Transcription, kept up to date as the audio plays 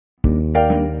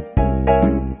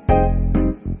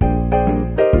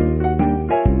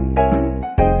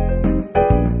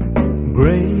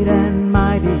Great and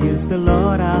mighty is the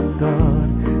Lord our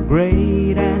God.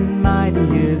 Great and mighty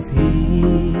is He.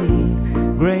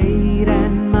 Great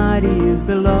and mighty is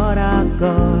the Lord our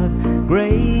God.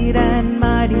 Great and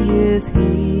mighty is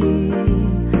He.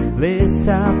 Lift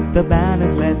up the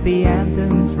banners, let the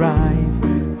anthems rise.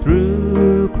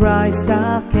 Through Christ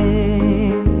our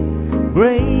King.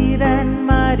 Great and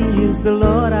mighty is the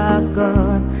Lord our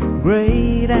God.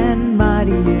 Great and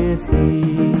mighty is He.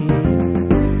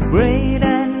 Great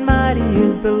and mighty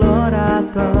is the Lord our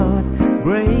God.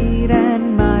 Great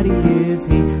and mighty is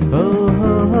He. Oh,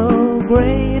 oh, oh.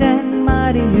 Great and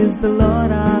mighty is the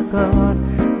Lord our God.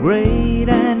 Great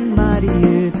and mighty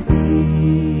is He.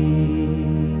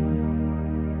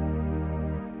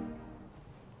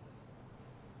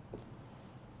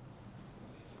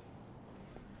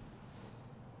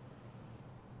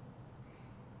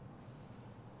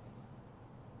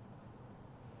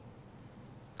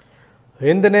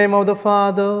 In the name of the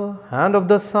Father, and of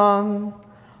the Son,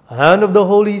 and of the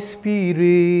Holy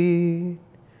Spirit.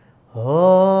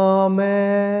 Amen.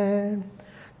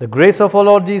 The grace of our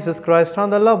Lord Jesus Christ,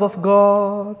 and the love of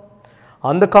God,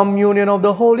 and the communion of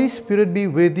the Holy Spirit be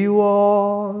with you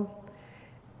all,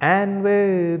 and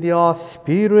with your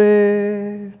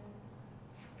spirit.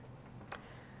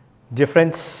 Dear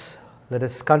friends, let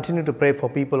us continue to pray for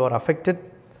people who are affected.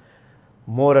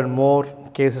 More and more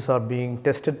cases are being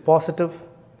tested positive,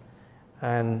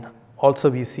 and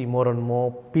also we see more and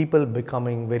more people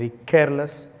becoming very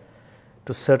careless,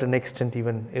 to a certain extent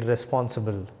even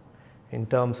irresponsible in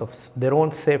terms of their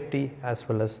own safety as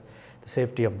well as the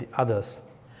safety of the others.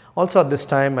 Also at this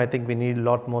time, I think we need a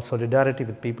lot more solidarity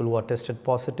with people who are tested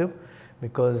positive,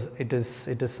 because it is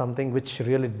something which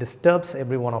really disturbs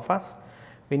every one of us.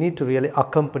 We need to really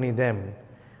accompany them,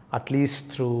 at least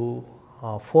through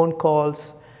phone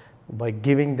calls, by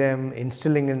giving them,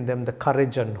 instilling in them the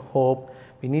courage and hope.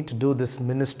 We need to do this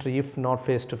ministry, if not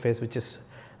face to face, which is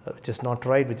not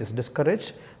right, which is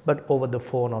discouraged, but over the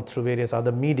phone or through various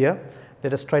other media.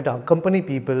 Let us try to accompany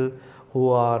people who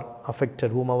are affected,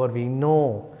 whomever we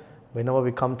know. Whenever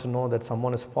we come to know that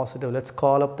someone is positive, let's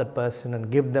call up that person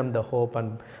and give them the hope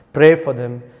and pray for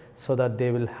them, so that they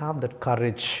will have that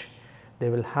courage, they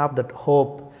will have that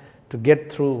hope to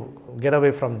get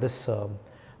away from this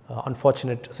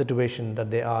unfortunate situation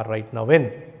that they are right now in.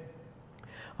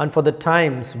 And for the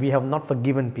times we have not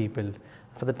forgiven people,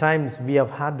 for the times we have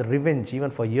had the revenge even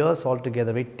for years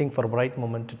altogether, waiting for a right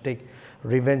moment to take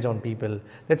revenge on people,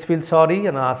 let's feel sorry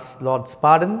and ask Lord's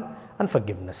pardon and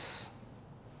forgiveness.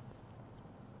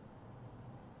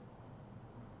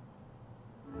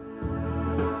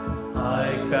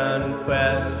 I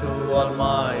confess to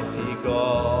Almighty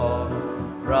God,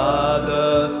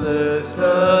 brothers,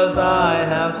 sisters, I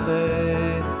have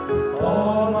sinned.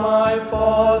 All my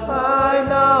faults I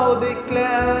now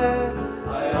declare.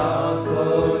 I ask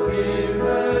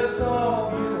forgiveness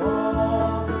of you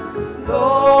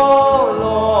all.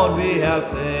 Lord, we have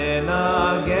sinned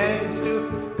against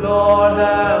you. Lord,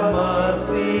 have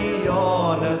mercy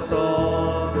on us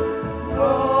all.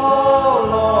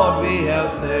 Lord, we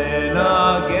have sinned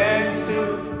against you.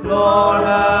 Lord,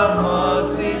 have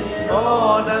mercy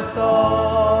on us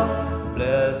all.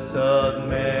 Blessed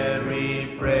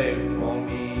Mary, pray for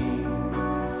me.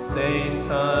 Saints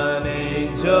and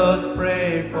angels,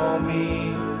 pray for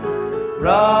me.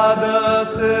 Brothers,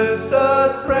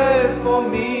 sisters, pray for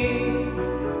me.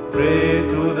 Pray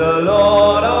to the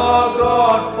Lord our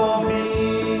God for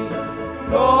me.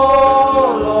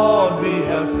 Oh Lord, we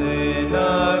have sinned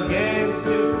against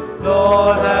you.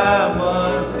 Lord, have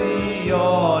mercy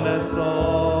on us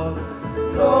all.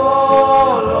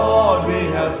 Oh Lord,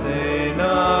 we have sinned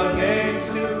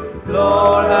against you.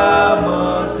 Lord, have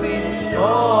mercy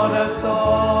on us all.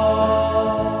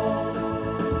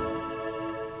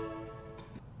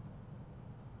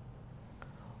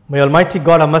 May Almighty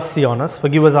God have mercy on us,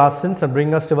 forgive us our sins, and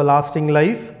bring us to everlasting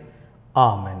life.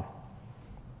 Amen.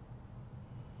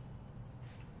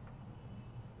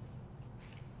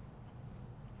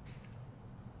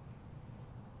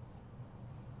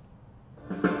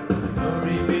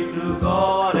 Glory be to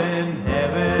God in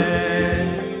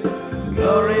heaven.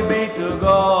 Glory be to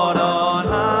God on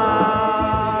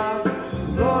high.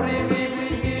 Glory we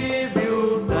give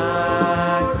you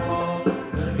thanks for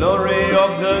the glory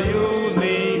of the universe.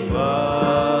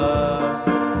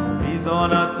 Peace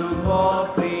on earth to all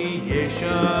creation.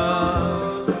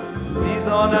 Peace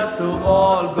on earth to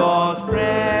all God's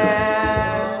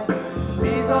friends.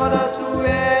 Peace on earth to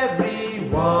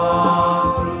everyone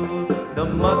through the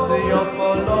mercy of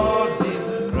our Lord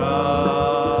Jesus Christ.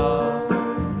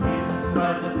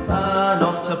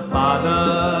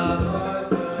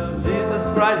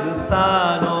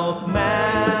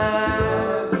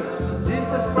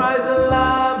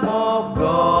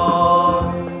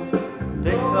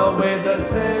 away the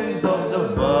sins of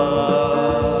the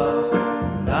world.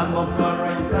 Lamb of God,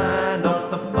 right hand of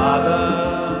the Father.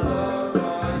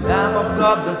 Lamb of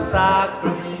God, the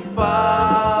sacrifice.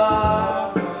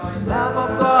 Lamb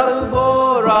of God who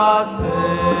bore our sin.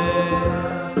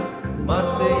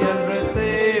 Mercy and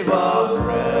receive our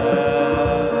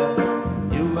prayer.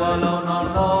 You alone are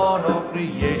Lord of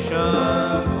creation.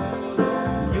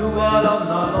 You alone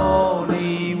are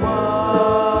Holy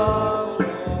One.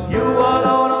 You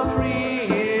alone are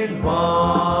three in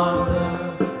one.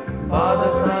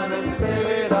 Father, Son, and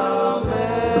Spirit,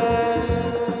 Amen.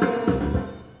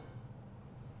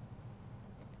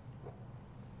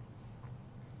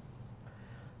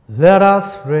 Let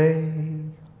us pray.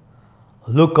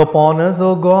 Look upon us,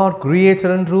 O God,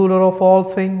 Creator and Ruler of all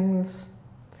things,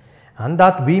 and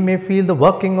that we may feel the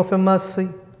working of your mercy.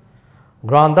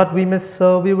 Grant that we may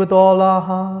serve you with all our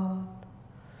heart.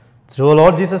 Through our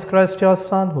Lord Jesus Christ, your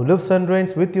Son, who lives and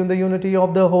reigns with you in the unity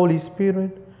of the Holy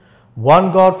Spirit,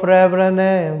 one God forever and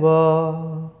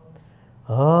ever.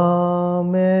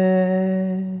 Amen.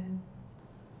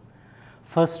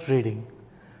 First reading,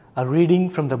 a reading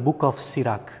from the book of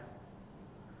Sirach.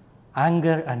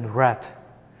 Anger and wrath,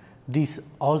 these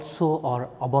also are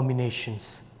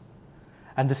abominations,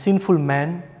 and the sinful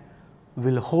man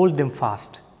will hold them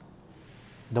fast.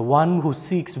 The one who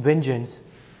seeks vengeance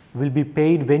will be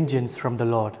paid vengeance from the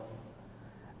Lord,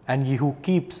 and he who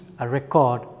keeps a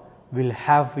record will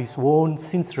have his own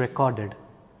sins recorded.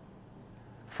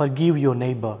 Forgive your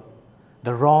neighbor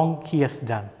the wrong he has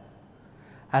done,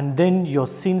 and then your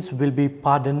sins will be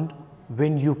pardoned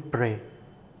when you pray.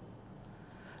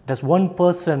 Does one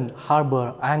person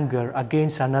harbor anger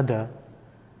against another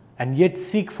and yet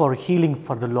seek for healing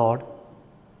for the Lord?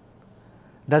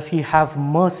 Does he have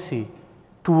mercy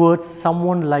towards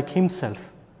someone like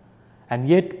himself and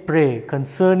yet pray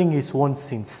concerning his own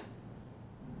sins?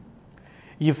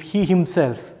 If he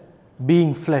himself,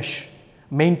 being flesh,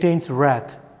 maintains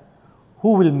wrath,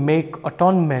 who will make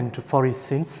atonement for his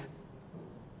sins?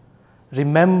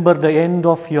 Remember the end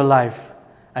of your life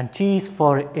and cease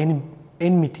for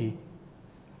enmity.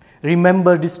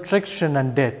 Remember destruction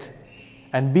and death,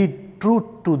 and be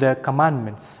true to the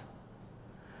commandments.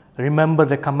 Remember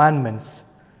the commandments,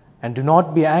 and do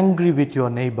not be angry with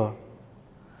your neighbor.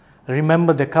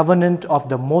 Remember the covenant of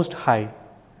the Most High,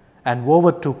 and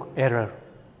overtook error.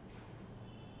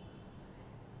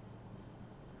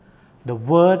 The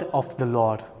word of the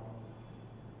Lord.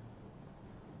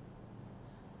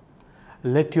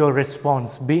 Let your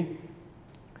response be,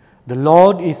 the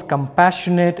Lord is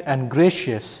compassionate and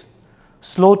gracious,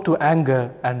 slow to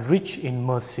anger and rich in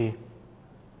mercy.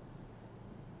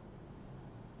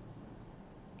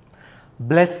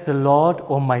 Bless the Lord,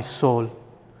 O my soul,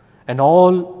 and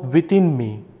all within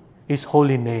me his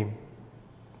holy name.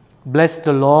 Bless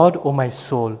the Lord, O my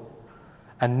soul,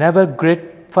 and never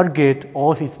forget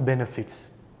all his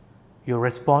benefits. Your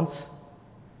response?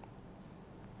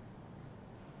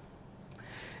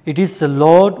 It is the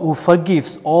Lord who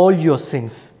forgives all your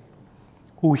sins,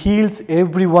 who heals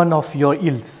every one of your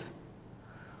ills,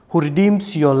 who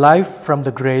redeems your life from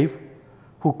the grave,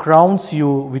 who crowns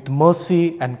you with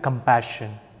mercy and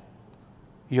compassion.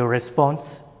 Your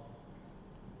response?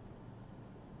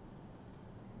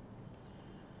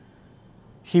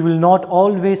 He will not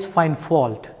always find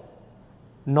fault,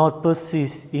 nor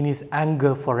persist in his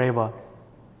anger forever.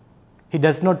 He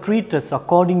does not treat us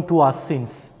according to our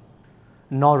sins,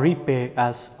 nor repay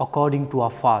us according to our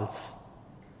faults.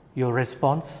 Your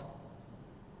response?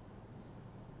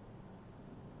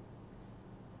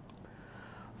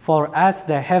 For as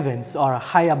the heavens are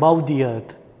high above the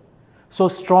earth, so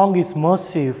strong is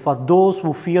mercy for those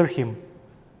who fear him.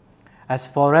 As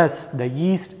far as the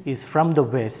east is from the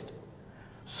west,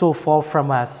 so far from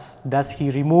us does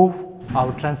he remove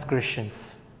our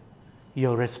transgressions.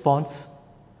 Your response?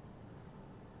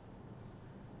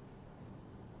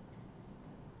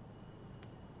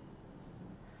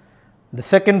 The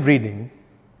second reading,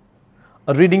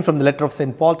 a reading from the letter of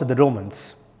St. Paul to the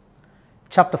Romans,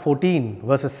 chapter 14,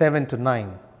 verses 7 to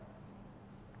 9.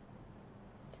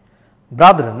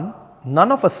 Brethren,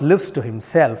 none of us lives to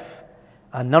himself,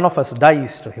 and none of us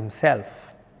dies to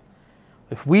himself.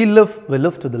 If we live, we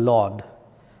live to the Lord,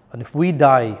 and if we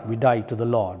die to the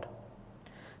Lord.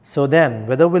 So then,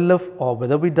 whether we live or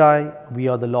whether we die, we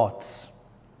are the Lord's.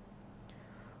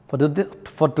 For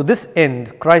to this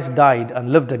end Christ died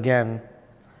and lived again,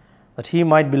 that he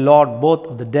might be Lord both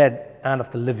of the dead and of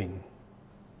the living.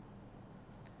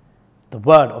 The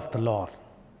word of the Lord.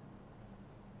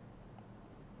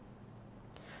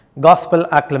 Gospel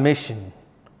acclamation.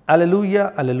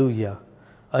 Alleluia, alleluia.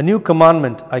 A new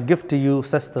commandment I give to you,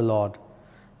 says the Lord,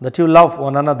 that you love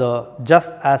one another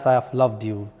just as I have loved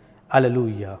you.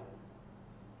 Alleluia.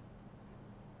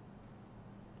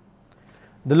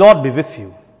 The Lord be with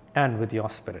you and with your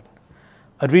spirit.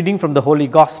 A reading from the Holy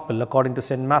Gospel according to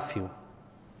St. Matthew.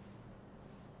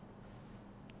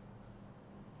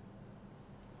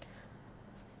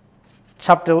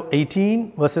 Chapter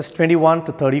 18, verses 21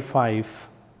 to 35.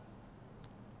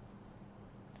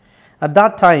 At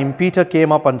that time, Peter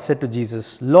came up and said to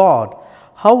Jesus, Lord,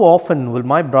 how often will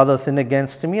my brother sin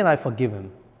against me and I forgive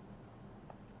him?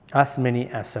 As many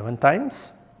as 7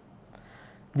 times?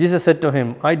 Jesus said to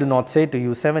him, I do not say to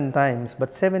you 7 times,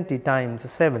 but 70 times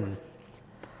 7.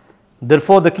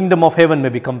 Therefore, the kingdom of heaven may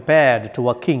be compared to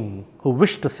a king who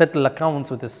wished to settle accounts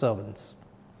with his servants.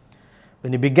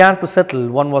 When he began to settle,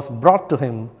 one was brought to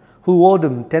him who owed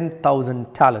him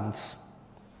 10,000 talents.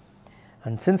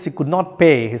 And since he could not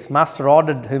pay, his master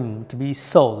ordered him to be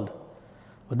sold,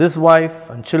 with his wife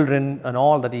and children and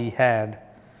all that he had,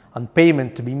 and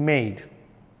payment to be made.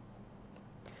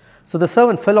 So the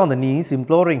servant fell on the knees,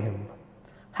 imploring him,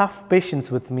 Have patience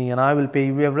with me, and I will pay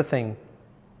you everything.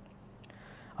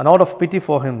 And out of pity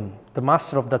for him, the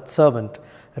master of that servant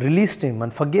released him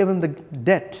and forgave him the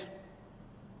debt.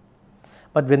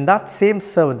 But when that same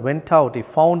servant went out, he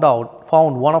found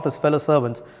one of his fellow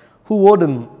servants who owed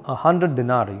him 100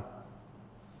 denarii.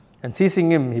 And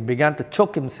seizing him, he began to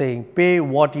choke him, saying, Pay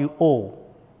what you owe.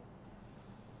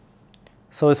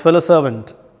 So his fellow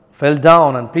servant fell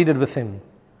down and pleaded with him,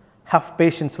 Have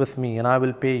patience with me, and I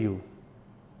will pay you.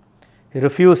 He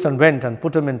refused and went and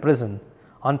put him in prison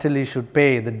until he should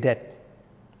pay the debt.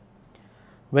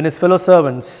 When his fellow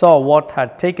servants saw what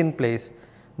had taken place,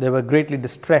 they were greatly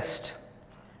distressed,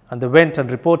 and they went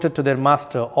and reported to their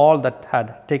master all that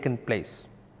had taken place.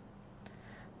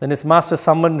 Then his master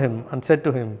summoned him and said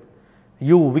to him,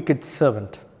 You wicked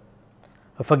servant,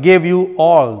 I forgave you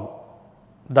all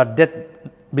that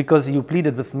debt because you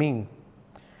pleaded with me.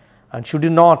 And should you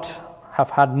not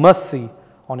have had mercy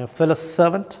on your fellow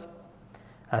servant,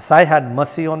 as I had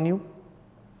mercy on you?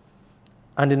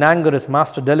 And in anger his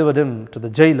master delivered him to the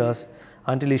jailers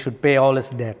until he should pay all his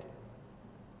debt.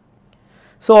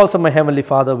 So also my heavenly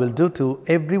Father will do to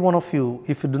every one of you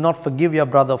if you do not forgive your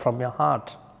brother from your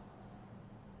heart.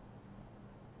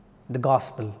 The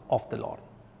Gospel of the Lord.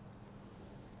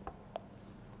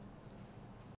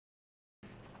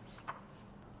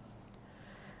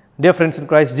 Dear friends in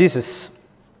Christ Jesus,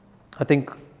 I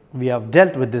think we have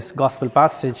dealt with this Gospel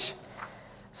passage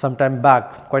some time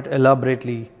back quite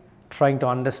elaborately, trying to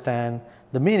understand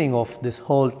the meaning of this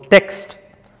whole text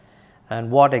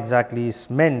and what exactly is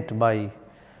meant by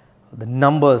the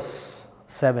numbers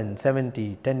 7,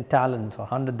 70, 10 talents or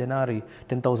 100 denarii,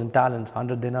 10,000 talents,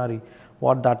 100 denarii,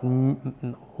 what that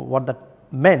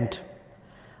meant.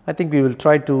 I think we will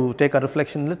try to take a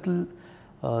reflection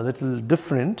little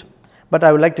different, but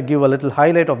I would like to give a little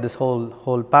highlight of this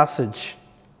whole passage.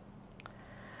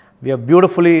 We have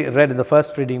beautifully read in the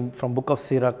first reading from book of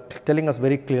Sirach, telling us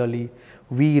very clearly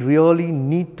we really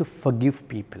need to forgive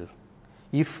people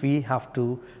if we have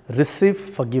to receive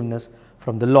forgiveness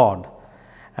from the Lord.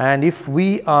 And if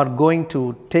we are going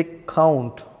to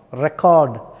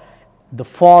record the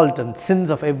fault and sins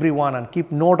of everyone and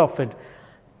keep note of it,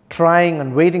 trying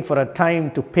and waiting for a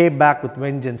time to pay back with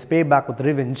vengeance, pay back with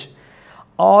revenge,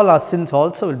 all our sins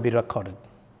also will be recorded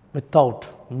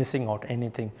without missing out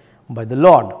anything by the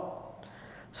Lord.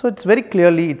 So it's very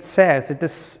clearly, it says it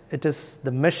is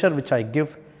the measure which I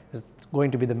give is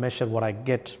going to be the measure what I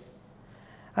get.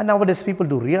 And nowadays people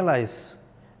do realize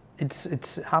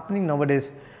it's happening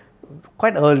nowadays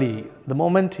quite early. The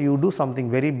moment you do something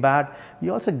very bad,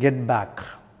 you also get back.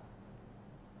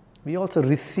 We also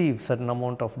receive certain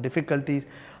amount of difficulties,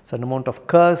 certain amount of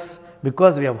curse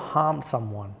because we have harmed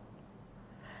someone.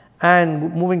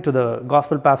 And moving to the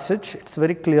gospel passage, it's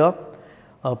very clear.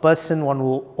 A person, one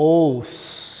who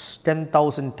owes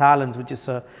 10,000 talents, which is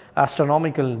an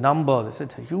astronomical number, it's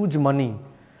a huge money,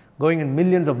 going in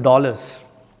millions of dollars.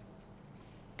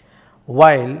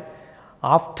 While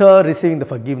after receiving the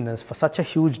forgiveness for such a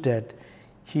huge debt,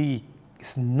 he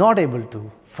is not able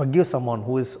to forgive someone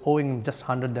who is owing him just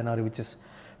 100 denarii, which is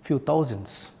few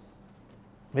thousands.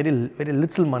 Very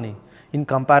little money in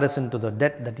comparison to the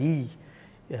debt that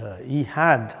he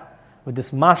had with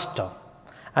his master.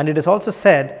 And it is also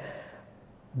said,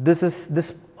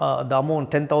 the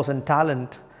amount 10,000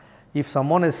 talent, if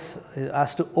someone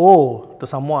has to owe to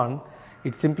someone,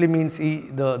 it simply means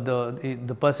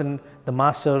the person, the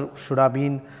master should have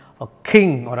been a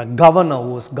king or a governor who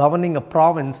was governing a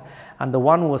province, and the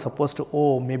one who was supposed to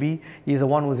owe, maybe he is the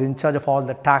one who is in charge of all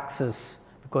the taxes,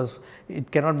 because it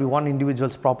cannot be one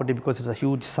individual's property because it's a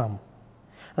huge sum.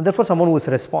 And therefore, someone who is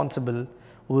responsible,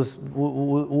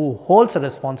 who holds a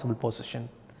responsible position,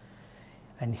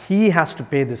 and he has to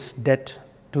pay this debt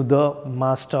to the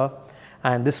master,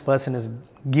 and this person is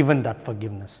given that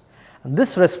forgiveness. And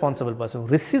this responsible person who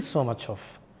receives so much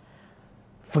of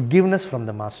forgiveness from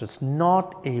the master is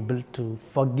not able to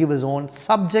forgive his own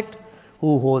subject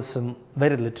who owes him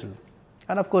very little.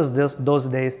 And of course, those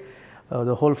days,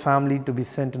 the whole family to be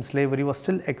sent in slavery was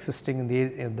still existing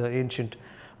in the ancient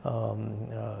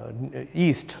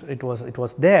East. It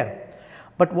was there.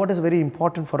 But what is very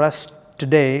important for us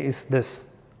today is this: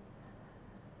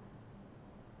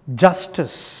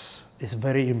 justice is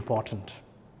very important.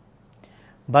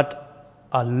 But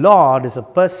a Lord is a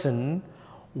person,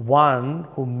 one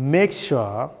who makes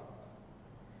sure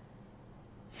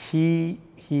he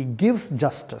gives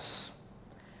justice.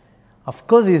 Of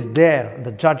course, he is there,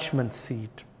 the judgment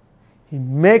seat. He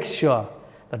makes sure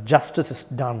that justice is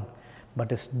done,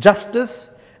 but his justice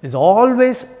is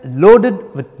always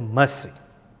loaded with mercy.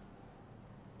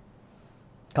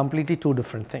 Completely two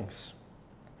different things.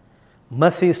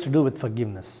 Mercy is to do with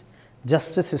forgiveness.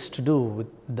 Justice is to do with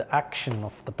the action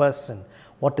of the person.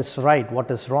 What is right, what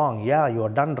is wrong. Yeah, you are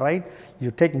done right, you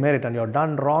take merit, and you are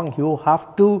done wrong, you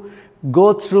have to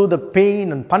go through the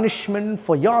pain and punishment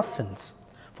for your sins,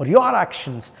 for your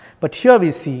actions. But here we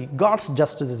see God's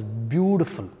justice is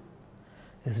beautiful.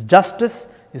 His justice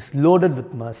is loaded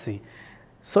with mercy.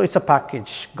 So it's a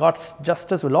package. God's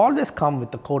justice will always come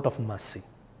with the coat of mercy.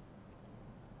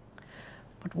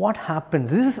 But what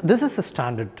happens? This is the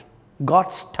standard,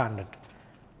 God's standard.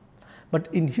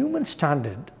 But in human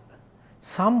standard,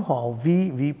 somehow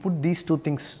we put these two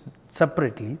things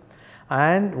separately,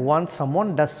 and once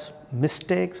someone does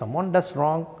mistake, someone does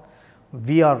wrong,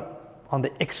 we are on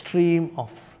the extreme of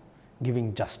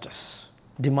giving justice,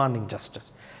 demanding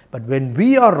justice. But when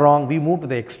we are wrong, we move to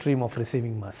the extreme of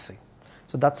receiving mercy.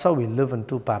 So that's how we live in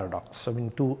two paradoxes, I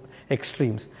mean two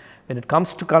extremes. When it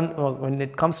comes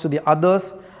to the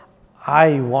others,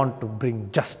 I want to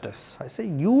bring justice. I say,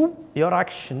 your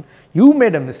action, you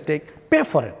made a mistake, pay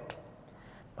for it.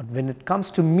 But when it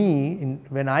comes to me,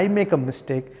 when I make a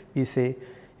mistake, we say,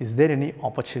 is there any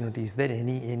opportunity, is there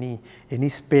any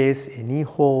space, any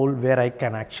hole where I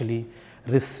can actually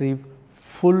receive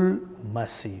full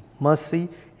mercy, mercy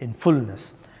in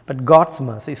fullness. But God's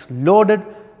mercy is loaded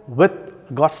with,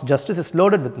 God's justice is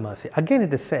loaded with mercy. Again,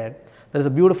 it is said, there is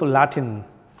a beautiful Latin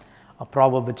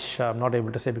proverb which I am not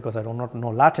able to say because I do not know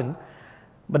Latin,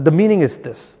 but the meaning is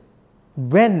this: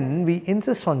 when we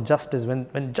insist on justice,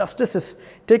 when justice is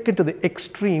taken to the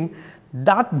extreme,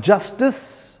 that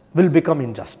justice will become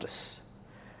injustice.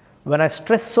 When I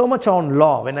stress so much on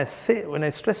law, when I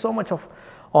stress so much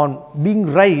on being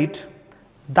right,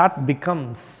 that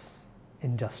becomes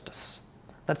injustice.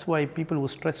 That's why people who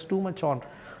stress too much on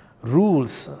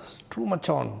rules, too much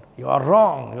on you are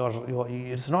wrong,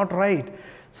 it's not right.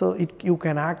 So you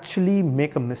can actually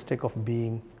make a mistake of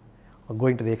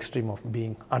going to the extreme of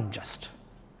being unjust.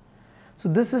 So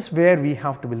this is where we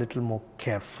have to be a little more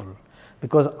careful,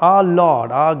 because our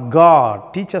Lord, our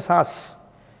God teaches us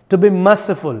to be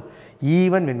merciful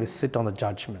even when we sit on the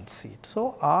judgment seat.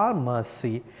 So our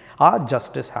mercy, our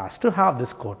justice has to have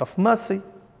this coat of mercy.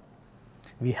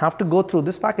 We have to go through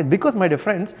this package, because my dear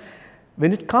friends,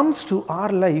 when it comes to our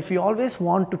life, we always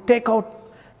want to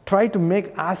try to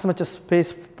make as much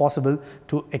space possible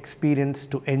to experience,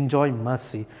 to enjoy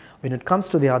mercy. When it comes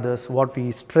to the others, what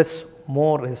we stress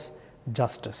more is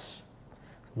justice.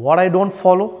 What I don't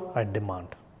follow, I demand.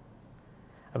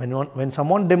 When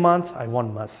someone demands, I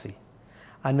want mercy.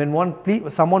 And when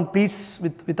someone pleads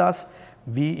with us,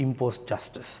 we impose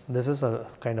justice. This is a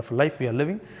kind of life we are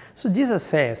living. So Jesus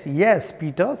says, yes,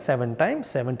 Peter, 7 times,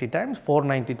 70 times,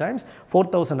 490 times,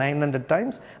 4,900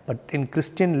 times, but in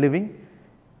Christian living,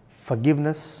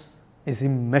 forgiveness is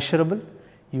immeasurable.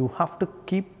 You have to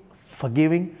keep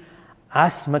forgiving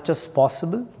as much as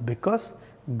possible, because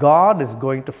God is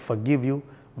going to forgive you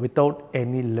without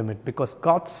any limit, because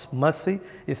God's mercy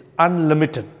is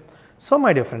unlimited. So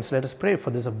my dear friends, let us pray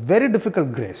for this, a very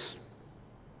difficult grace,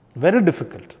 very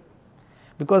difficult,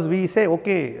 because we say,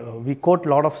 okay, we quote a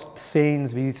lot of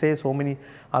saints, we say so many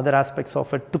other aspects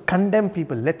of it to condemn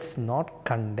people. Let's not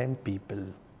condemn people.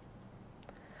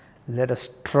 Let us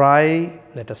try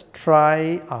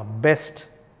our best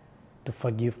to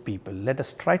forgive people. Let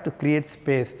us try to create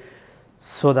space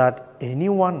so that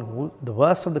anyone who, the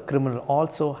worst of the criminal,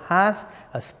 also has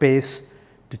a space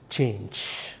to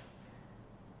change.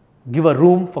 Give a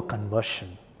room for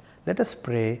conversion. Let us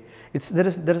pray. It's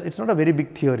not a very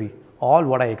big theory. All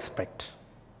what I expect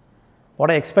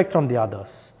from the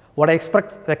others, what I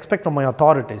expect from my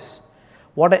authorities,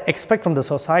 what I expect from the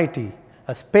society,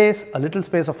 a space, a little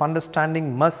space of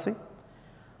understanding, mercy,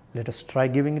 let us try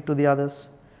giving it to the others.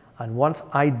 And once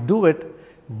I do it,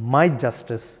 my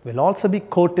justice will also be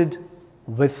coated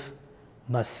with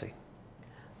mercy.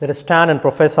 Let us stand and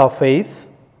profess our faith.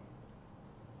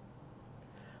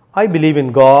 I believe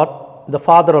in God, the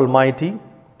Father Almighty,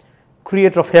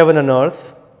 creator of heaven and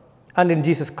earth, and in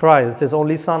Jesus Christ, his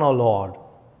only Son, our Lord,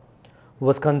 who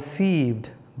was conceived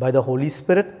by the Holy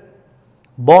Spirit,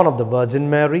 born of the Virgin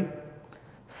Mary,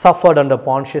 suffered under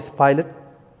Pontius Pilate,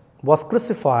 was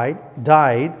crucified,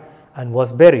 died, and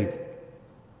was buried.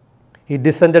 He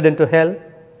descended into hell.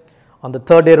 On the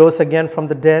third day rose again from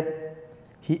the dead.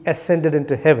 He ascended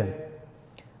into heaven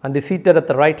and is seated at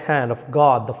the right hand of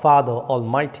God the Father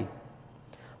Almighty.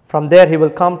 From there he will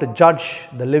come to judge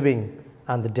the living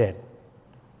and the dead.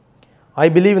 I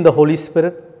believe in the Holy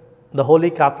Spirit, the Holy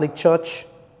Catholic Church,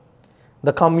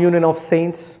 the communion of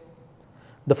saints,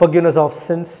 the forgiveness of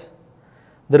sins,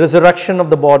 the resurrection of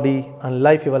the body, and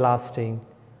life everlasting.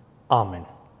 Amen.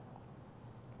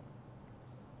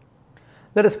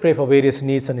 Let us pray for various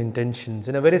needs and intentions.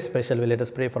 In a very special way, let us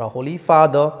pray for our Holy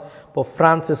Father, Pope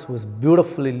Francis, who is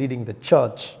beautifully leading the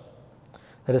church.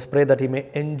 Let us pray that he may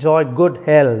enjoy good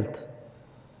health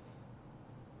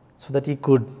so that he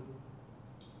could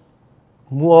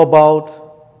move about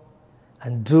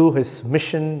and do his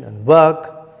mission and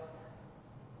work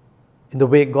in the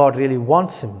way God really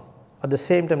wants him. At the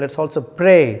same time, let's also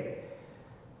pray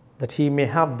that he may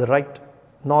have the right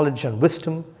knowledge and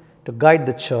wisdom to guide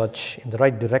the church in the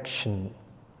right direction.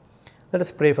 Let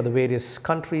us pray for the various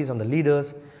countries and the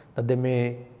leaders, that they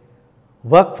may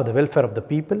work for the welfare of the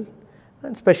people.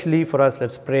 And especially for us,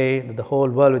 let's pray that the whole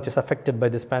world which is affected by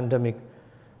this pandemic,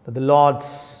 that the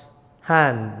Lord's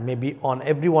hand may be on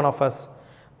every one of us.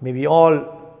 May we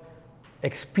all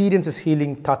experience his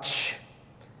healing touch.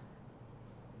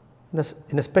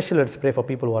 In a special, let's pray for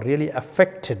people who are really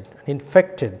affected and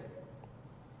infected,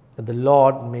 that the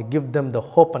Lord may give them the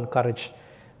hope and courage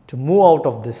to move out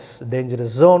of this dangerous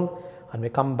zone and may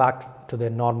come back to their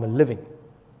normal living.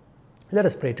 Let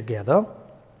us pray together.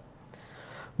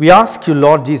 We ask you,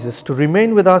 Lord Jesus, to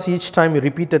remain with us each time we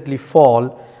repeatedly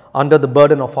fall under the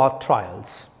burden of our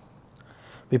trials.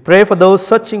 We pray for those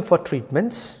searching for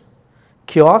treatments,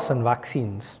 cures, and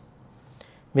vaccines.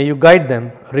 May you guide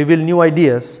them, reveal new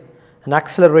ideas, and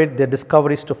accelerate their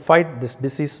discoveries to fight this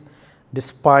disease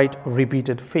despite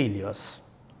repeated failures.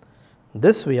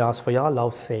 This we ask for your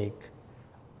love's sake.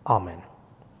 Amen.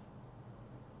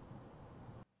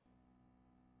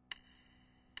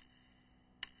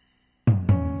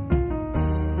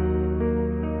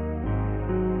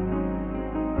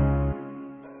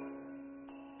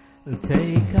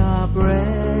 Take our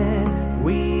bread,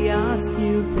 we ask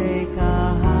you, take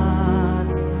our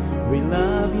hearts. We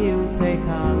love you, take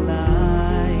our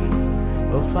lives.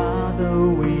 Oh Father,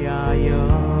 we are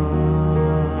yours.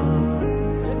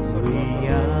 We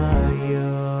are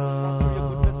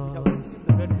yours.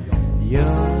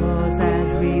 Yours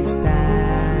as we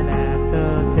stand at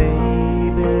the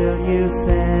table, you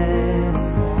said.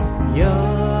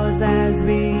 Yours as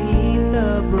we eat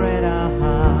the bread, our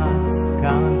hearts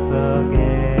can't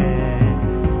forget.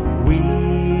 We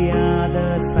are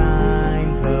the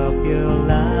signs of your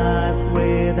life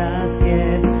with us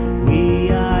yet. We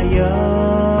are yours.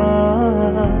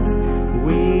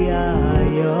 We are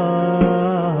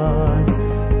yours.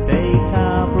 Take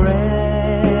our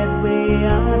bread, we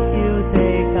ask you,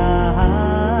 take our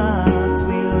hearts.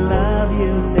 We love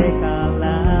you, take our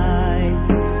lives.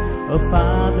 Oh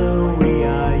Father, we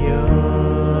are yours.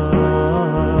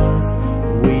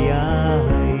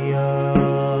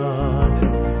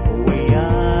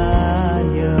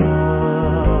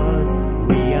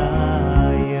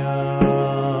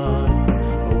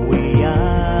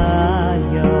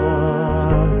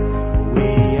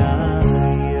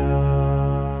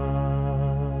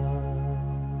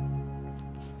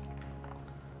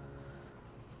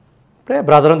 Pray,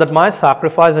 brethren, that my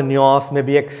sacrifice and yours may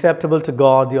be acceptable to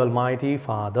God, the Almighty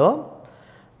Father.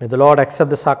 May the Lord accept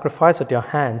the sacrifice at your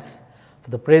hands for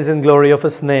the praise and glory of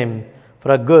his name,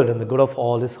 for our good and the good of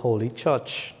all his holy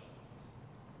church.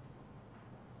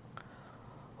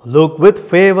 Look with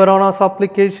favor on our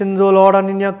supplications, O Lord, and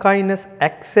in your kindness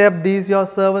accept these your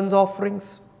servants'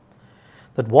 offerings,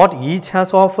 that what each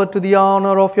has offered to the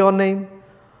honor of your name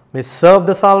may serve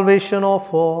the salvation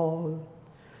of all.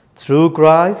 Through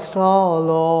Christ our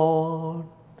Lord.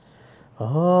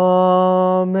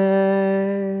 Amen.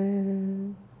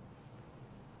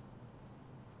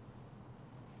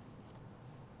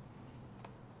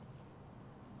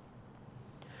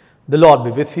 The Lord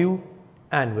be with you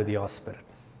and with your spirit.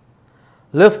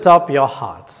 Lift up your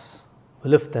hearts.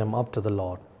 lift them up to the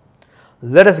Lord.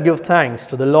 Let us give thanks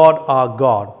to the Lord our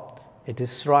God. It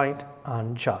is right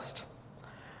and just.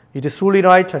 It is truly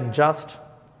right and just,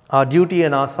 our duty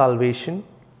and our salvation,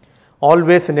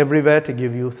 always and everywhere to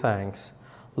give you thanks,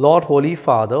 Lord, Holy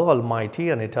Father, Almighty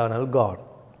and Eternal God.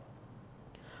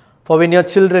 For when your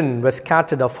children were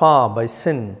scattered afar by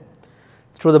sin,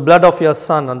 through the blood of your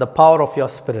Son and the power of your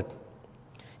Spirit,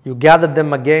 you gathered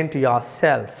them again to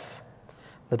yourself,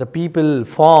 that a people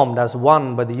formed as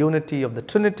one by the unity of the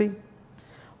Trinity,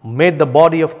 made the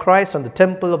body of Christ and the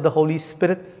temple of the Holy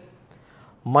Spirit,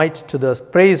 might to the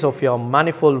praise of your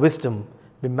manifold wisdom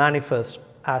be manifest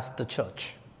as the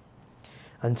church.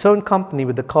 And so in company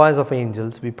with the choirs of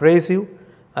angels, we praise you,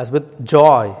 as with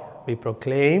joy we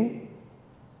proclaim,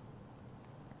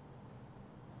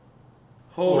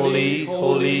 Holy,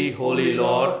 holy, holy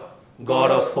Lord,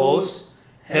 God of hosts,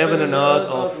 heaven and earth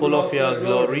are full of your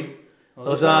glory.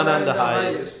 Hosanna in the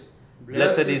highest.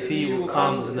 Blessed is he who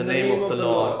comes in the name of the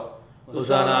Lord.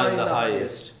 Hosanna in the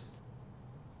highest.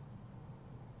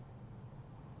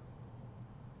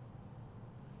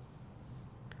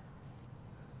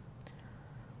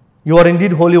 You are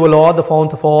indeed holy, O Lord, the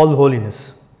fount of all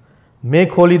holiness.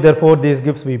 Make holy, therefore, these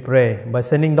gifts, we pray, by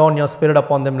sending down your Spirit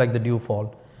upon them like the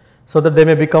dewfall, so that they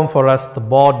may become for us the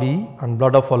body and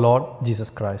blood of our Lord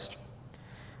Jesus Christ.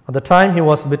 At the time he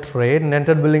was betrayed and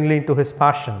entered willingly into his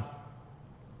passion,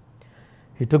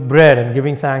 he took bread and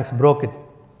giving thanks broke it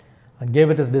and gave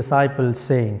it to his disciples,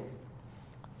 saying,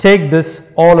 Take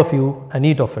this, all of you, and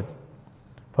eat of it,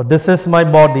 for this is my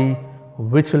body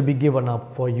which will be given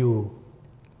up for you.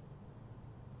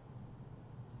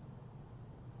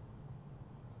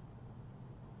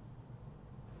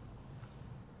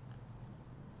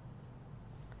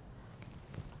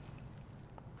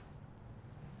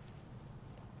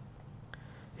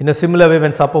 In a similar way,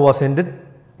 when supper was ended,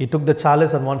 he took the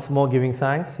chalice and once more giving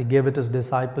thanks, he gave it to his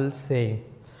disciples, saying,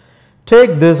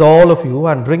 Take this, all of you,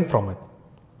 and drink from it.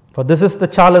 For this is the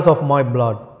chalice of my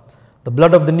blood, the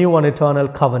blood of the new and eternal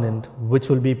covenant, which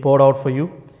will be poured out for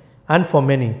you and for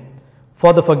many,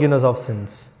 for the forgiveness of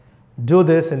sins. Do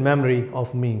this in memory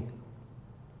of me.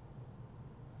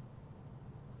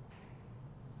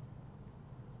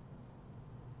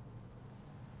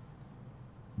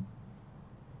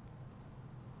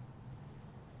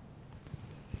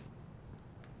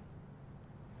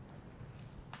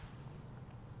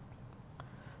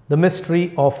 The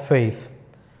mystery of faith.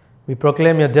 We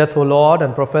proclaim your death, O Lord,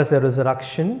 and profess your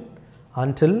resurrection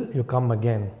until you come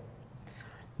again.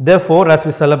 Therefore, as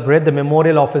we celebrate the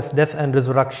memorial of his death and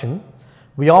resurrection,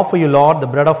 we offer you, Lord, the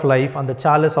bread of life and the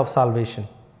chalice of salvation,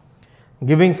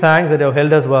 giving thanks that you have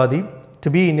held us worthy to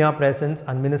be in your presence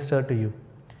and minister to you.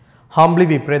 Humbly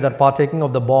we pray that partaking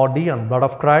of the body and blood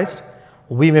of Christ,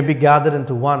 we may be gathered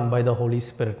into one by the Holy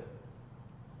Spirit.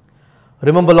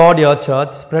 Remember, Lord, your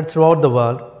church spread throughout the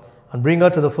world, and bring her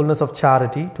to the fullness of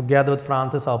charity, together with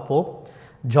Francis our Pope,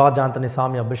 George Anthony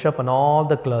Sami our Bishop, and all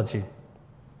the clergy.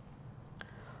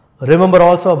 Remember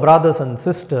also our brothers and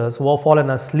sisters who have fallen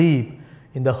asleep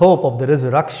in the hope of the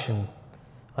resurrection,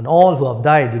 and all who have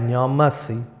died in your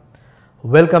mercy.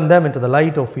 Welcome them into the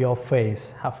light of your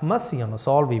face. Have mercy on us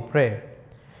all, we pray,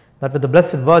 that with the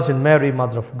Blessed Virgin Mary,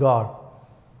 Mother of God,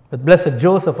 with Blessed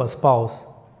Joseph our spouse,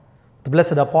 the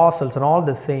blessed apostles and all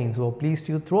the saints who have pleased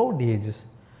you throughout the ages,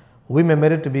 we may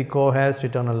merit to be co-heirs to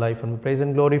eternal life, and we praise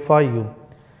and glorify you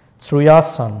through your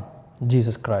Son,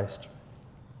 Jesus Christ.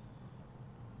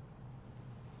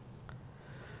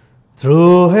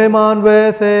 Through him and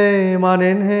with him and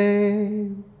in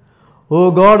him,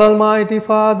 O God Almighty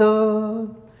Father,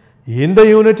 in the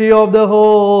unity of the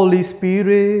Holy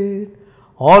Spirit,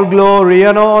 all glory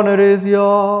and honor is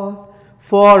yours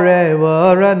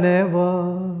forever and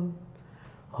ever.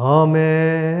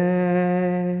 Amen.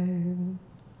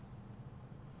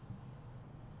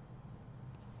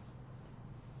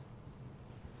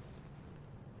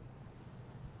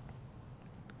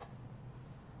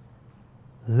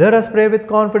 Let us pray with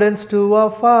confidence to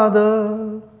our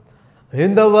Father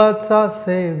in the words our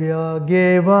Savior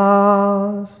gave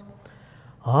us.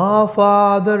 Our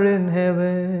Father in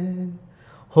heaven,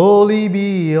 holy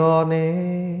be your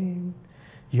name.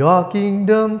 Your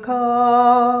kingdom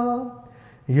come,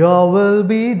 your will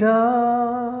be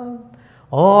done,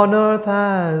 on earth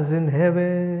as in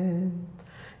heaven.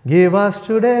 Give us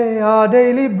today our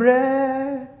daily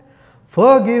bread.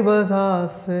 Forgive us our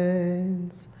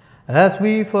sins, as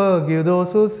we forgive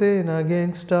those who sin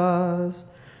against us.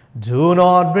 Do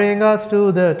not bring us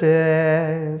to the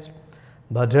test,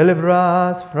 but deliver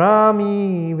us from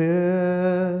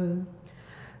evil.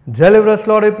 Deliver us,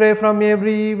 Lord, we pray, from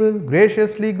every evil.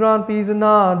 Graciously grant peace in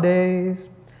our days,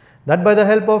 that by the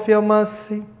help of your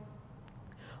mercy,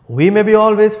 we may be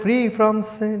always free from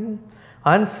sin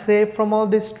and safe from all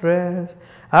distress,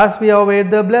 as we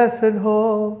await the blessed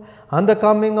hope and the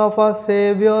coming of our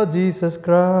Saviour Jesus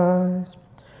Christ.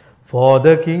 For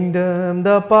the kingdom,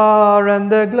 the power,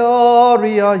 and the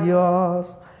glory are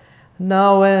yours,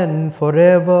 now and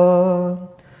forever.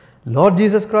 Lord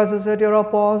Jesus Christ has said to your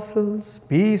apostles,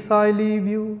 peace I leave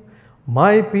you,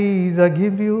 my peace I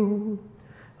give you.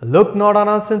 Look not on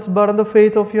our sins, but on the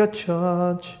faith of your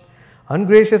church, and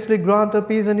graciously grant her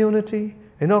peace and unity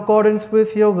in accordance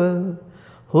with your will,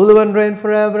 who live and reign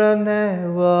forever and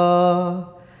ever.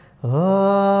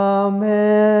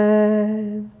 Amen.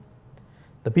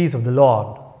 The peace of the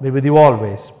Lord be with you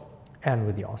always and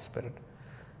with your spirit.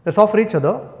 Let's offer each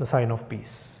other the sign of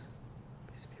peace.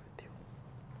 Peace be with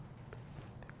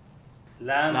you.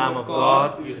 Lamb of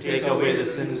God, you take away the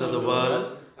sins of the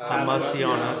world, have mercy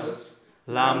on us.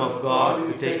 Lamb of God,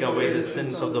 you take away the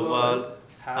sins of the world,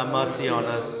 have mercy on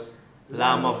us.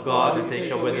 Lamb of God, you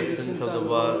take away the sins of the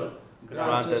world,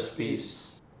 grant us peace.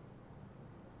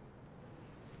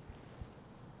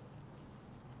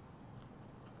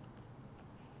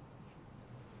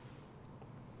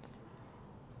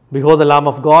 Behold the Lamb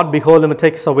of God, behold him who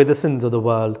takes away the sins of the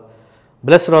world.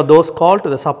 Blessed are those called to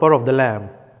the supper of the Lamb.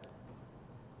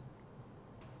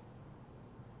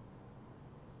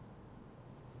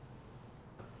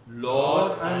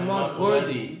 Lord, I am not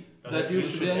worthy that you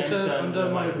should enter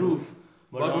under my roof,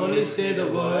 but only say the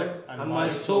word, and my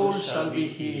soul shall be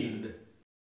healed.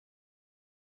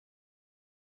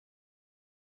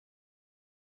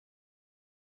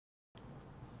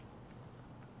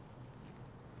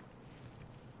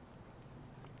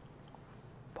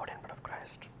 Body and blood of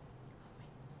Christ.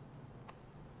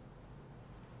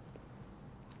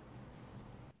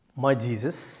 My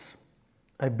Jesus,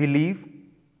 I believe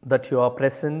that you are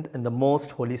present in the most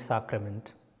holy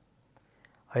sacrament.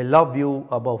 I love you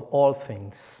above all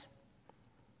things,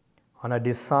 and I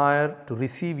desire to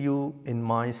receive you in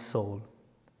my soul.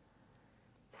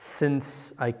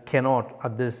 Since I cannot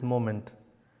at this moment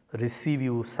receive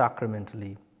you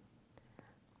sacramentally,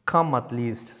 come at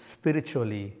least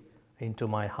spiritually into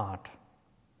my heart.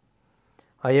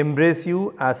 I embrace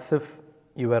you as if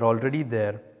you were already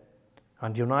there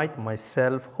and unite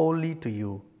myself wholly to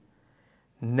you.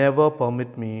 Never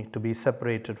permit me to be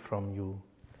separated from you.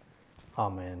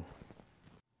 Amen.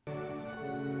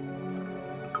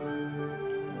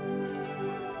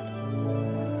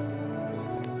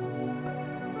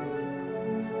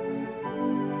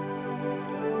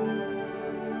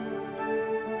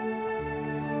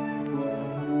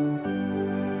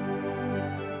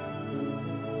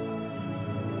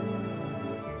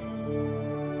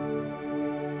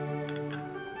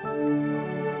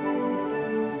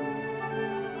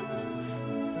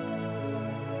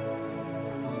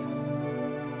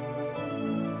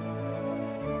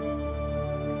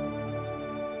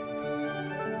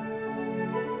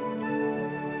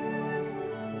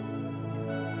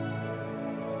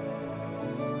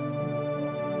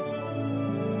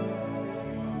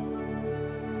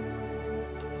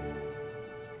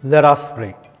 Let us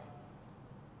pray.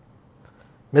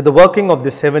 May the working of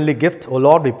this heavenly gift, O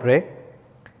Lord, we pray,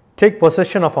 take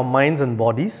possession of our minds and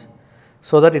bodies,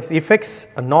 so that its effects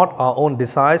and not our own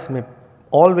desires may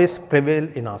always prevail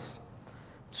in us.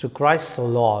 Through Christ the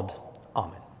Lord.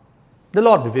 Amen. The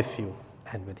Lord be with you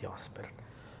and with your spirit.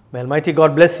 May Almighty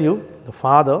God bless you, the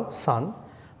Father, Son,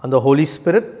 and the Holy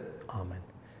Spirit. Amen.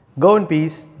 Go in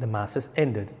peace. The Mass is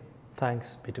ended.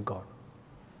 Thanks be to God.